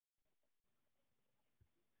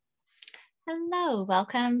Hello,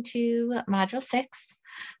 welcome to Module 6.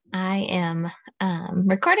 I am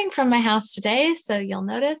recording from my house today, so you'll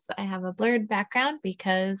notice I have a blurred background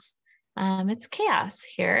because it's chaos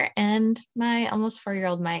here, and my almost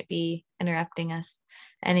 4-year-old might be interrupting us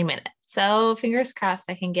any minute. So fingers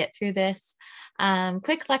crossed I can get through this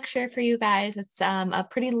quick lecture for you guys. It's a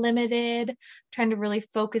pretty limited, trying to really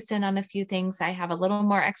focus in on a few things I have a little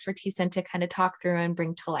more expertise in to kind of talk through and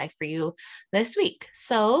bring to life for you this week.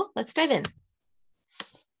 So let's dive in.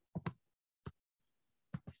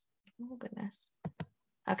 Oh, goodness.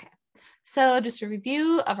 Okay. So just a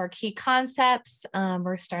review of our key concepts.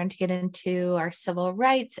 We're starting to get into our civil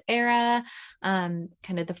rights era, kind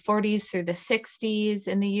of the 40s through the 60s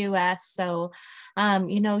in the US. So,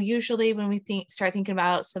 usually when we start thinking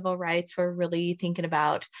about civil rights, we're really thinking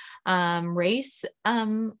about race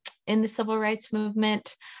in the civil rights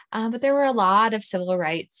movement. But there were a lot of civil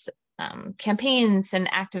rights campaigns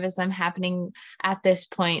and activism happening at this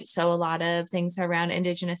point. So a lot of things around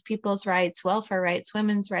Indigenous people's rights, welfare rights,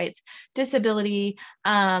 women's rights, disability,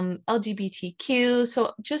 LGBTQ.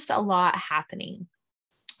 So just a lot happening.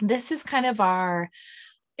 This is kind of our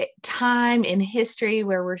time in history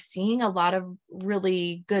where we're seeing a lot of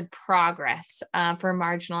really good progress for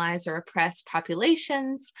marginalized or oppressed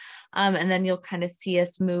populations. And then you'll kind of see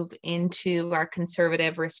us move into our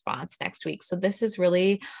conservative response next week. So this is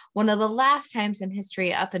really one of the last times in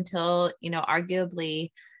history up until, arguably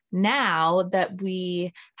now that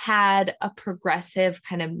we had a progressive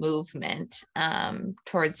kind of movement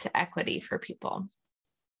towards equity for people.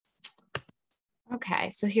 Okay,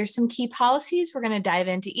 so here's some key policies. We're going to dive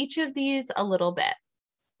into each of these a little bit.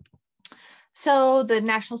 So the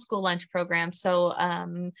National School Lunch Program. So,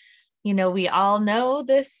 we all know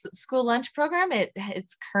this school lunch program.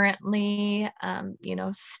 It's currently,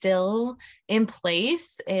 still in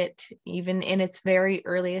place. It, even in its very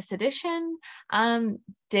earliest edition,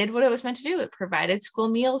 did what it was meant to do. It provided school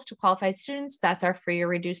meals to qualified students. That's our free or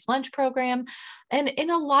reduced lunch program. And in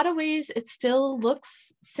a lot of ways, it still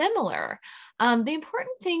looks similar. The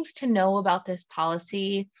important things to know about this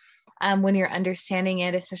policy when you're understanding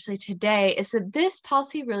it, especially today, is that this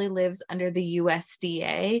policy really lives under the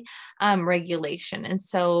USDA regulation. And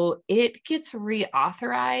so it gets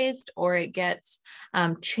reauthorized or it gets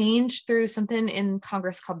changed through something in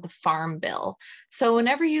Congress called the Farm Bill. So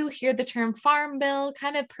whenever you hear the term Farm Bill,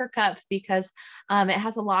 kind of perk up because it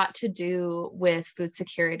has a lot to do with food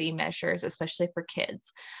security measures, especially for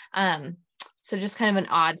kids. So just kind of an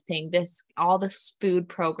odd thing, all the food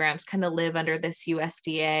programs kind of live under this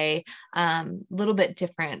USDA, a little bit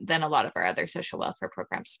different than a lot of our other social welfare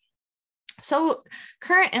programs. So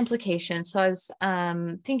current implications. So I was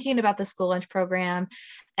thinking about the school lunch program,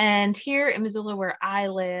 and here in Missoula where I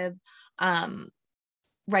live,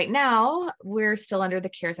 right now, we're still under the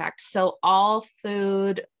CARES Act. So all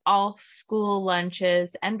food, all school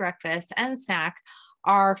lunches and breakfast and snack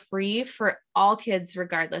are free for all kids,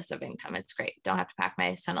 regardless of income. It's great. Don't have to pack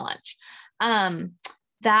my son a lunch.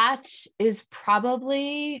 That is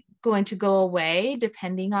probably going to go away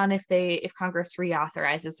depending on if Congress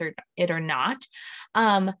reauthorizes it or not.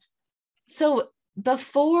 So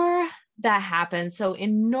before that happens, so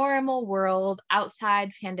in normal world,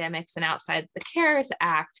 outside pandemics and outside the CARES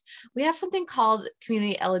Act, we have something called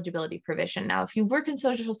community eligibility provision. Now, if you work in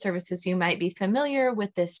social services, you might be familiar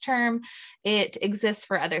with this term. It exists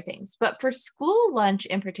for other things, but for school lunch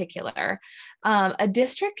in particular, a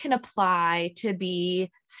district can apply to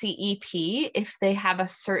be CEP if they have a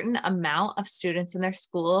certain amount of students in their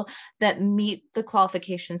school that meet the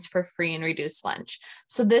qualifications for free and reduced lunch.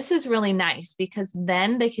 So this is really nice because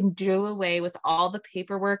then they can do away with all the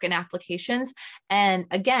paperwork and applications, and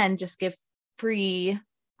again, just give free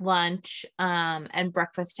lunch and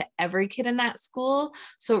breakfast to every kid in that school.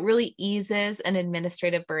 So it really eases an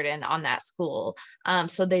administrative burden on that school.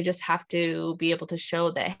 So they just have to be able to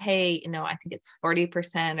show that, hey, I think it's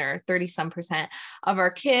 40% or 30 some percent of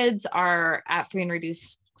our kids are at free and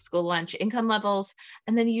reduced school lunch income levels.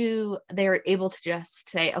 And then they're able to just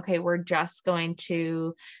say, okay, we're just going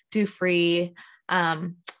to do free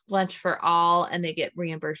lunch for all, and they get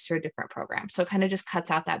reimbursed through a different program. So it kind of just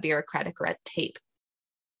cuts out that bureaucratic red tape.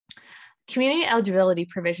 Community eligibility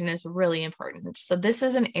provision is really important. So this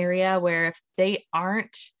is an area where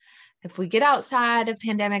if we get outside of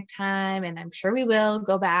pandemic time, and I'm sure we will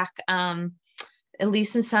go back, at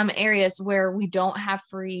least in some areas where we don't have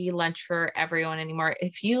free lunch for everyone anymore.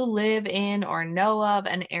 If you live in or know of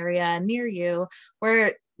an area near you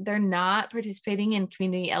where they're not participating in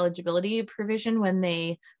community eligibility provision when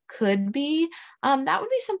they could be, that would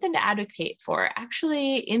be something to advocate for.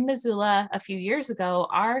 Actually, in Missoula a few years ago,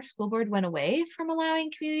 our school board went away from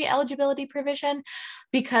allowing community eligibility provision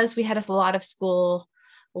because we had a lot of school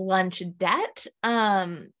lunch debt,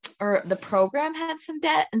 or the program had some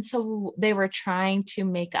debt. And so they were trying to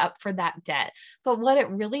make up for that debt. But what it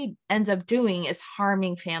really ends up doing is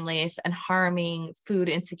harming families and harming food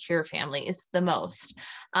insecure families the most.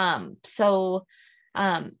 So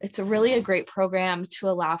it's really a great program to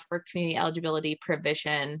allow for community eligibility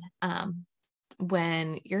provision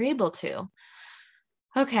when you're able to.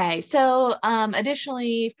 Okay, so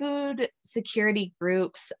additionally, food security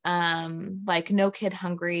groups like No Kid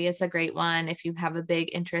Hungry is a great one. If you have a big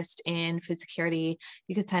interest in food security,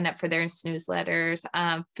 you could sign up for their newsletters.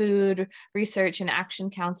 Food Research and Action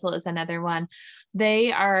Council is another one.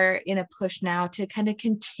 They are in a push now to kind of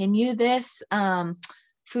continue this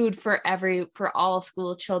food for all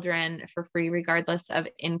school children for free, regardless of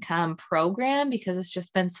income program, because it's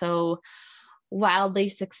just been so wildly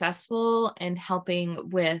successful in helping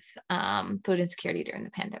with food insecurity during the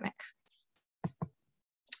pandemic.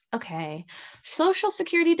 Okay, Social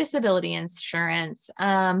Security Disability Insurance.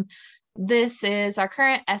 This is our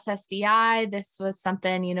current SSDI. This was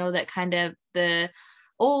something, that kind of the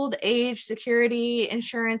old age security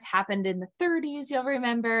insurance happened in the 30s, you'll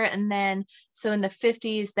remember. And then, so in the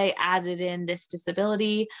 50s, they added in this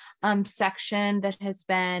disability section that has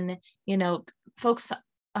been, folks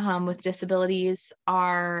with disabilities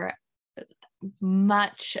are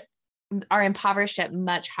impoverished at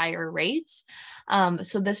much higher rates.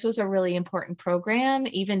 So this was a really important program.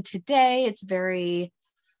 Even today, it's very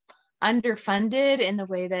underfunded in the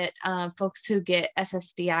way that folks who get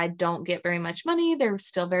SSDI don't get very much money. They're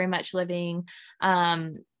still very much living at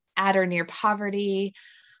or near poverty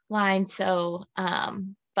line. So,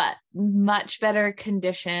 but much better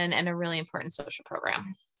condition and a really important social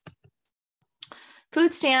program.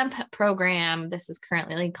 Food stamp program. This is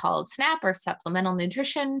currently called SNAP, or Supplemental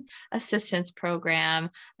Nutrition Assistance Program.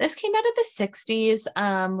 This came out of the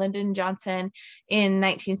 60s. Lyndon Johnson in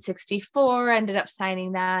 1964 ended up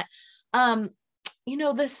signing that.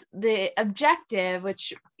 The objective,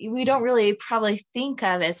 which we don't really probably think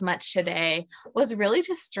of as much today, was really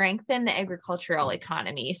to strengthen the agricultural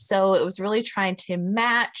economy. So it was really trying to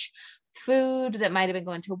match food that might have been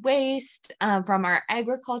going to waste from our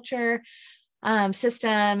agriculture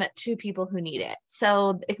system to people who need it.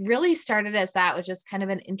 So it really started as that, which is kind of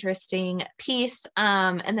an interesting piece.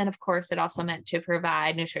 And then, of course, it also meant to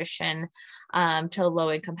provide nutrition to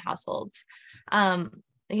low-income households.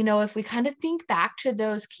 If we kind of think back to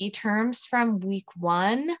those key terms from week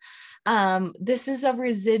 1, this is a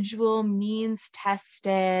residual means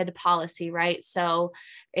tested policy, right? So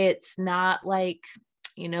it's not like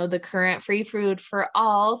the current free food for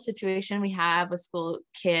all situation we have with school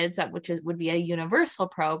kids, would be a universal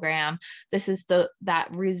program. This is that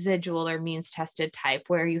residual or means tested type,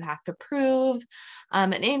 where you have to prove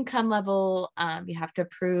an income level. You have to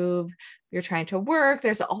prove you're trying to work.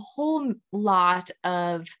 There's a whole lot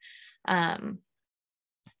of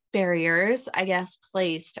barriers, I guess,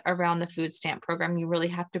 placed around the food stamp program. You really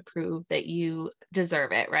have to prove that you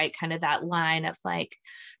deserve it, right? Kind of that line of like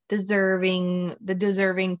the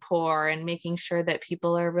deserving poor, and making sure that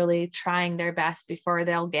people are really trying their best before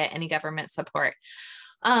they'll get any government support.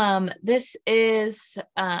 This has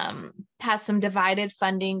some divided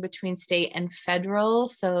funding between state and federal.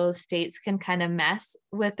 So states can kind of mess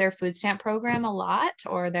with their food stamp program a lot,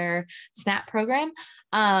 or their SNAP program.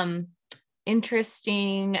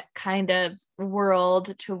 Interesting kind of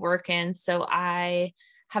world to work in. So I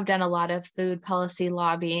have done a lot of food policy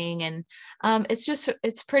lobbying, and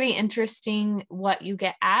it's pretty interesting what you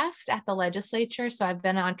get asked at the legislature. So I've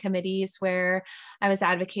been on committees where I was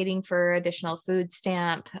advocating for additional food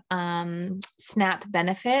stamp SNAP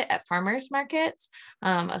benefit at farmers markets,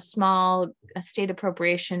 a small state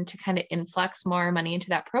appropriation to kind of influx more money into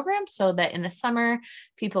that program, so that in the summer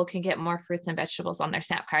people can get more fruits and vegetables on their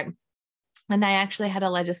SNAP card. And I actually had a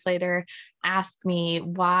legislator ask me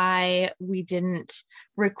why we didn't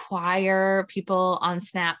require people on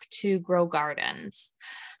SNAP to grow gardens.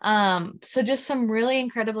 So just some really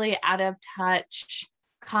incredibly out of touch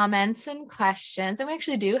comments and questions. And we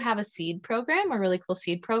actually do have a seed program, a really cool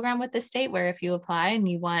seed program with the state, where if you apply and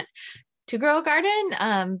you want to grow a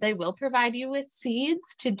garden, they will provide you with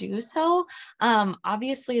seeds to do so.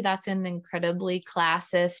 Obviously, that's an incredibly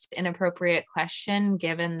classist, inappropriate question,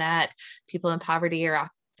 given that people in poverty are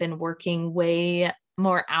often working way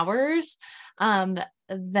more hours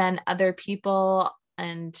than other people,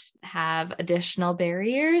 and have additional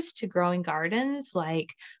barriers to growing gardens,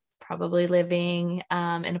 like probably living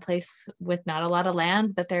in a place with not a lot of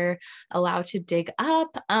land that they're allowed to dig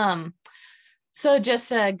up. So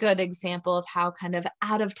just a good example of how kind of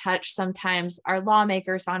out of touch sometimes our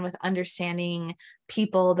lawmakers on with understanding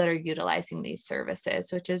people that are utilizing these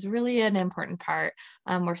services, which is really an important part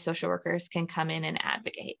where social workers can come in and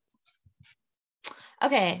advocate.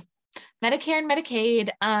 Okay, Medicare and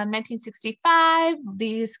Medicaid, 1965,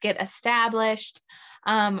 these get established.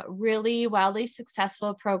 Really wildly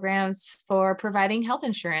successful programs for providing health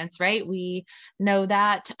insurance, right? We know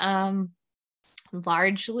that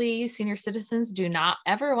largely senior citizens do not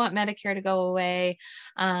ever want Medicare to go away.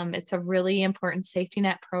 It's a really important safety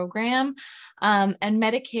net program. And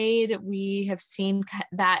Medicaid, we have seen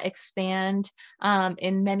that expand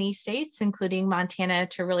in many states, including Montana,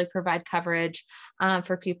 to really provide coverage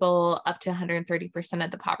for people up to 130%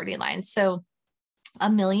 of the poverty line. So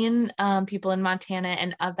 1 million people in Montana,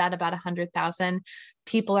 and of that, about 100,000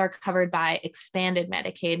 people are covered by expanded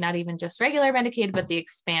Medicaid, not even just regular Medicaid, but the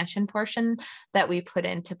expansion portion that we put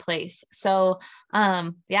into place. So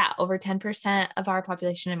yeah, over 10% of our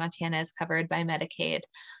population in Montana is covered by Medicaid.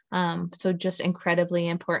 So just incredibly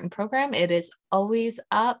important program. It is always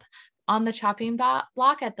up on the chopping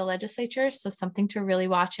block at the legislature. So something to really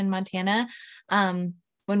watch in Montana.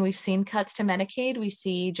 When we've seen cuts to Medicaid, we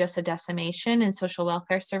see just a decimation in social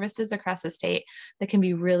welfare services across the state that can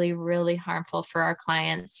be really, really harmful for our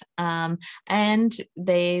clients. And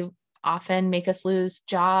they often make us lose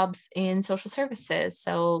jobs in social services.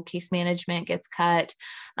 So case management gets cut,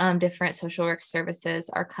 different social work services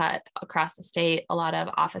are cut across the state. A lot of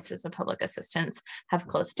offices of public assistance have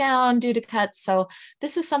closed down due to cuts. So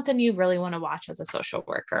this is something you really want to watch as a social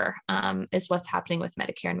worker, is what's happening with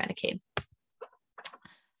Medicare and Medicaid.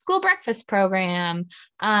 School breakfast program.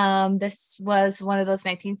 This was one of those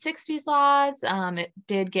 1960s laws.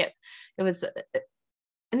 It was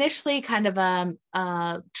initially kind of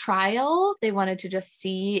a trial. They wanted to just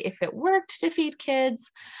see if it worked to feed kids.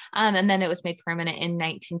 And then it was made permanent in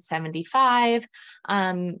 1975.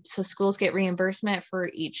 So schools get reimbursement for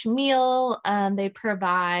each meal they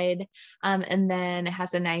provide. And then it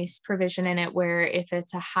has a nice provision in it where if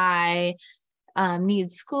it's a high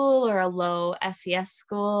needs school or a low SES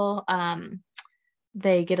school,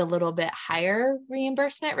 they get a little bit higher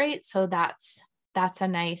reimbursement rate. So that's a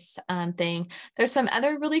nice thing. There's some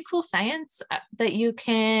other really cool science that you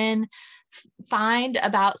can find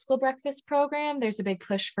about school breakfast program. There's a big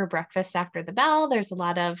push for breakfast after the bell. There's a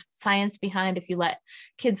lot of science behind if you let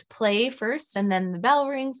kids play first and then the bell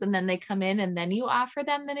rings and then they come in and then you offer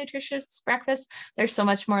them the nutritious breakfast, they're so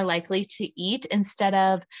much more likely to eat instead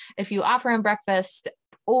of if you offer them breakfast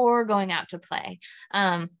or going out to play.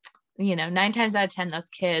 9 times out of 10, those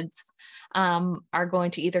kids are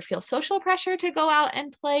going to either feel social pressure to go out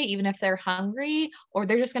and play, even if they're hungry, or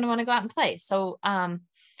they're just going to want to go out and play. So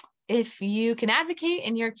if you can advocate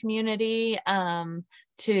in your community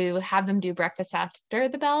to have them do breakfast after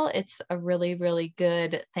the bell, it's a really, really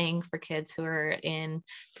good thing for kids who are in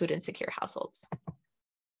food insecure households.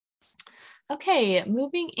 Okay,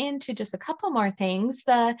 moving into just a couple more things.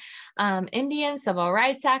 The Indian Civil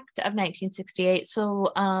Rights Act of 1968.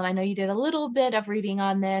 So I know you did a little bit of reading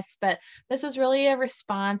on this, but this was really a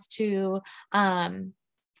response to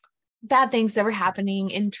bad things that were happening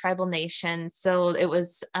in tribal nations. So it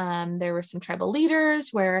was, there were some tribal leaders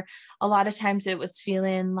where a lot of times it was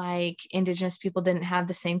feeling like Indigenous people didn't have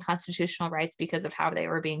the same constitutional rights because of how they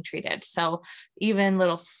were being treated. So even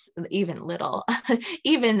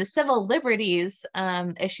civil liberties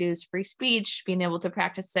issues, free speech, being able to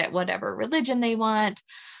practice it, whatever religion they want,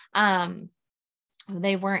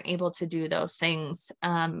 they weren't able to do those things.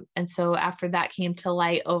 And so after that came to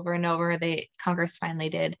light over and over, Congress finally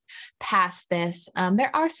did pass this.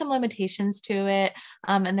 There are some limitations to it,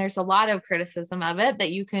 and there's a lot of criticism of it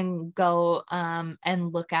that you can go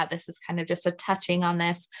and look at. This is kind of just a touching on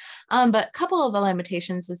this. But a couple of the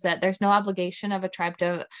limitations is that there's no obligation of a tribe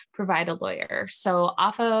to provide a lawyer. So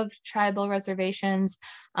off of tribal reservations,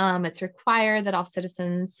 it's required that all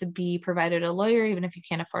citizens be provided a lawyer, even if you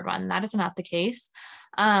can't afford one. That is not the case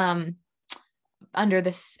under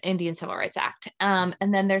this Indian Civil Rights Act.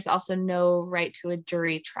 And then there's also no right to a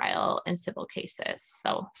jury trial in civil cases.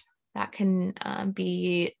 So that can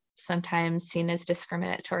be sometimes seen as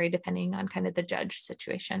discriminatory depending on kind of the judge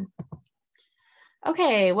situation.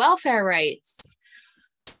 Okay, welfare rights.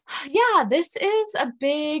 Yeah, this is a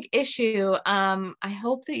big issue. I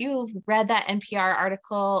hope that you've read that NPR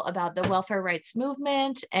article about the welfare rights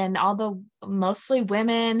movement and all the mostly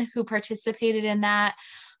women who participated in that,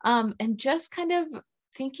 and just kind of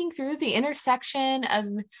thinking through the intersection of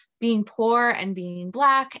being poor and being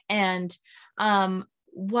Black and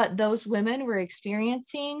what those women were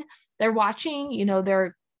experiencing. They're watching, you know,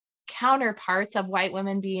 their counterparts of white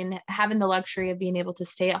women having the luxury of being able to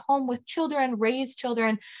stay at home with children, raise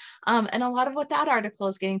children. And a lot of what that article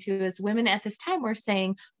is getting to is women at this time were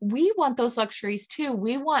saying, we want those luxuries too.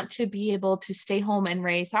 We want to be able to stay home and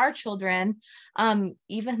raise our children,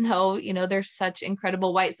 even though, you know, there's such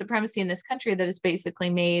incredible white supremacy in this country that has basically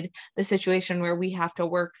made the situation where we have to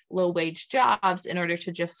work low wage jobs in order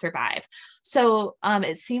to just survive. So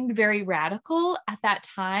it seemed very radical at that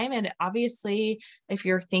time. And obviously, if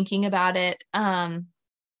you're thinking about it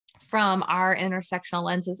from our intersectional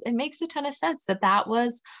lenses, it makes a ton of sense that that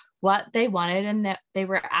was what they wanted and that they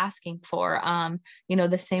were asking for, you know,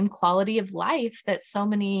 the same quality of life that so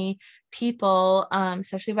many people,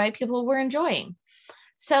 especially white people, were enjoying.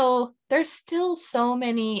 So there's still so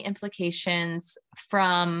many implications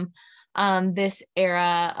from this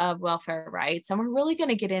era of welfare rights. And we're really going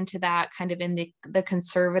to get into that kind of in the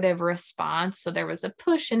conservative response. So there was a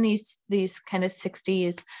push in these kind of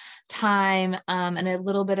 60s time and a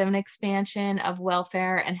little bit of an expansion of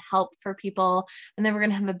welfare and help for people. And then we're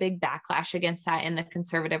going to have a big backlash against that in the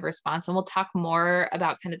conservative response. And we'll talk more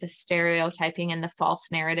about kind of the stereotyping and the false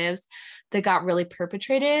narratives that got really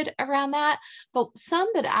perpetrated around that. But some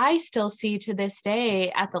that I still see to this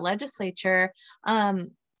day at the legislature,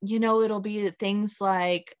 you know, it'll be things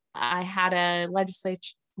like, I had a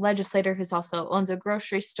legislator who's also owns a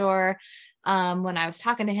grocery store. When I was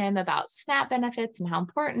talking to him about SNAP benefits and how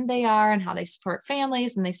important they are and how they support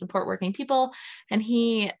families and they support working people. And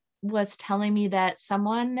he was telling me that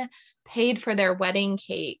someone paid for their wedding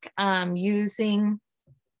cake using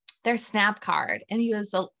their SNAP card. And he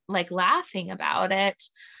was like laughing about it.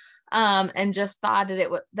 And just thought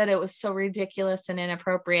that it was so ridiculous and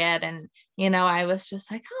inappropriate. And, you know, I was just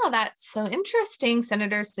like, oh, that's so interesting,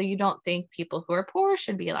 Senator. So you don't think people who are poor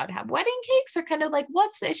should be allowed to have wedding cakes, or kind of like,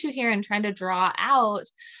 what's the issue here? And trying to draw out,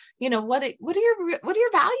 you know, what are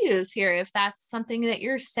your values here, if that's something that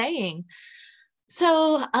you're saying.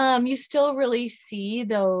 So you still really see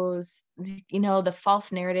those, you know, the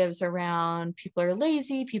false narratives around people are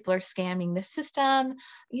lazy, people are scamming the system.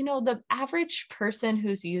 You know, the average person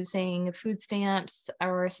who's using food stamps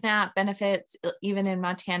or SNAP benefits, even in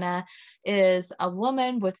Montana, is a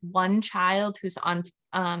woman with one child who's on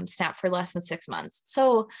SNAP for less than 6 months.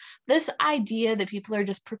 So this idea that people are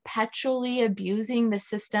just perpetually abusing the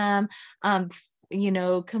system, you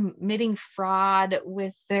know, committing fraud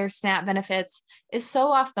with their SNAP benefits is so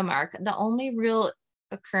off the mark. The only real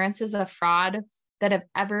occurrences of fraud that have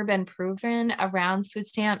ever been proven around food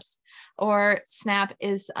stamps or SNAP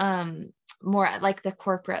is more at like the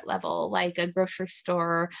corporate level, like a grocery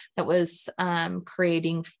store that was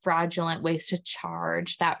creating fraudulent ways to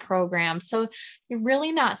charge that program. So you're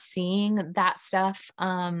really not seeing that stuff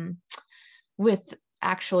with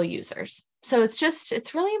actual users. So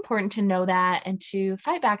it's really important to know that and to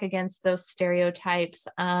fight back against those stereotypes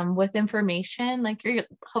with information like you're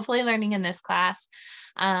hopefully learning in this class,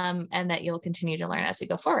 and that you'll continue to learn as we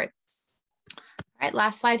go forward. All right,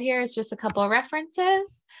 last slide here is just a couple of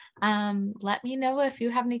references. Let me know if you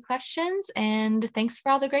have any questions, and thanks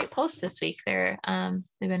for all the great posts this week. They've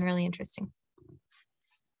been really interesting.